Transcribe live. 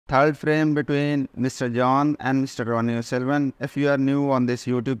Third frame between Mr. John and Mr. Ronnie O'Sullivan. If you are new on this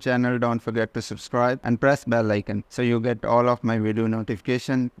YouTube channel, don't forget to subscribe and press bell icon so you get all of my video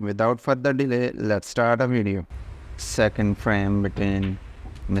notification. Without further delay, let's start a video. Second frame between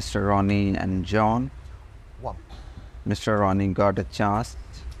Mr. Ronnie and John. Mr. Ronnie got a chance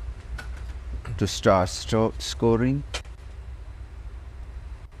to start scoring.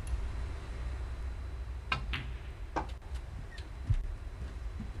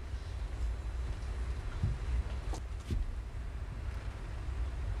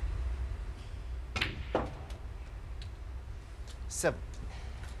 Seven.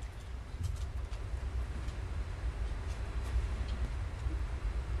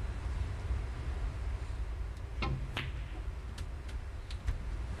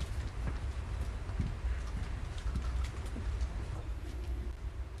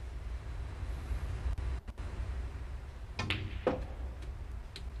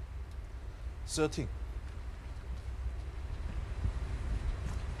 Thirteen.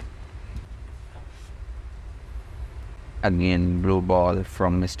 Again, blue ball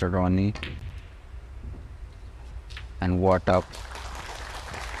from Mr. Ronnie. And what up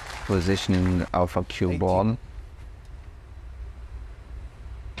positioning of a cue ball.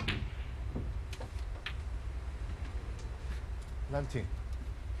 Nineteen.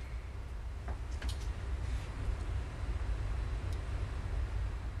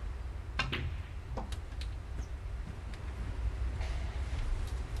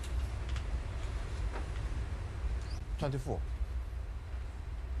 24.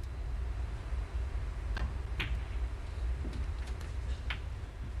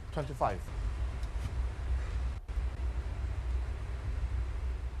 25.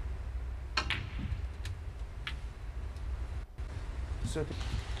 30.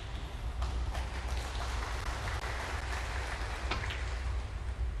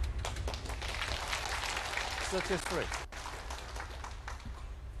 33.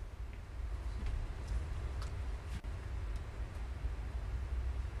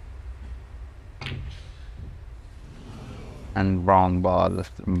 And wrong ball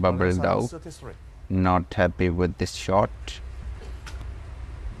bubbled out. 33. Not happy with this shot.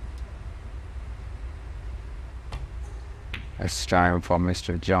 It's time for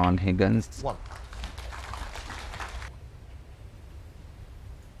Mr. John Higgins. 1.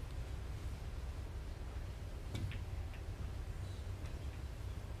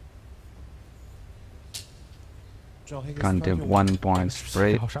 Can't give 1 point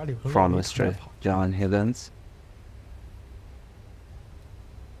straight from Mr. John Higgins.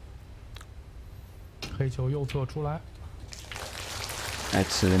 黑球右侧出来，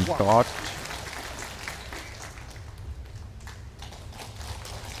 Excellent shot. "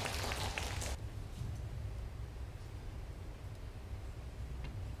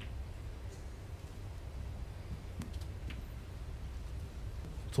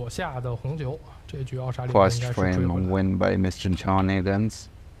左下的红球，这局奥沙利文应 First 该是追 frame 回来。 win by Mr. John Higgins.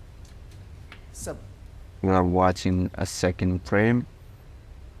 7. We are watching a second frame.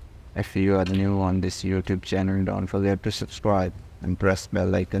 If you are new on this YouTube channel, don't forget to subscribe and press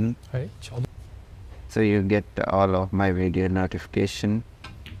bell icon 哎，桥段 so you get all of my video notification.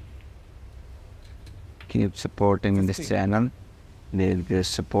 Keep supporting this channel. Need your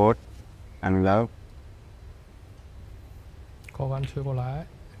support and love. 高杆推过来，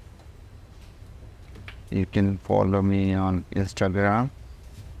 You can follow me on Instagram.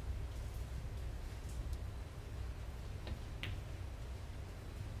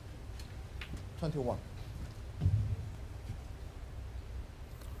 21.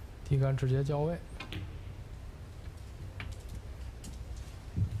 低杆直接交位。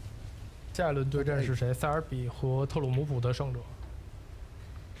下一轮对阵是谁？塞尔比和特鲁姆普的胜者。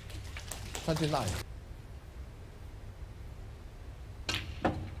 29.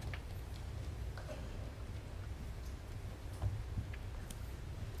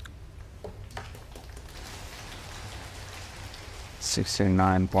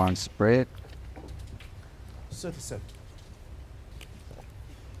 69 points break. 37.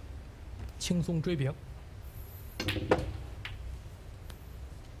 轻松追平。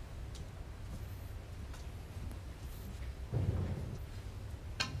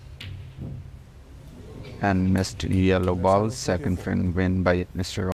 And missed yellow ball. Second frame win by Mr.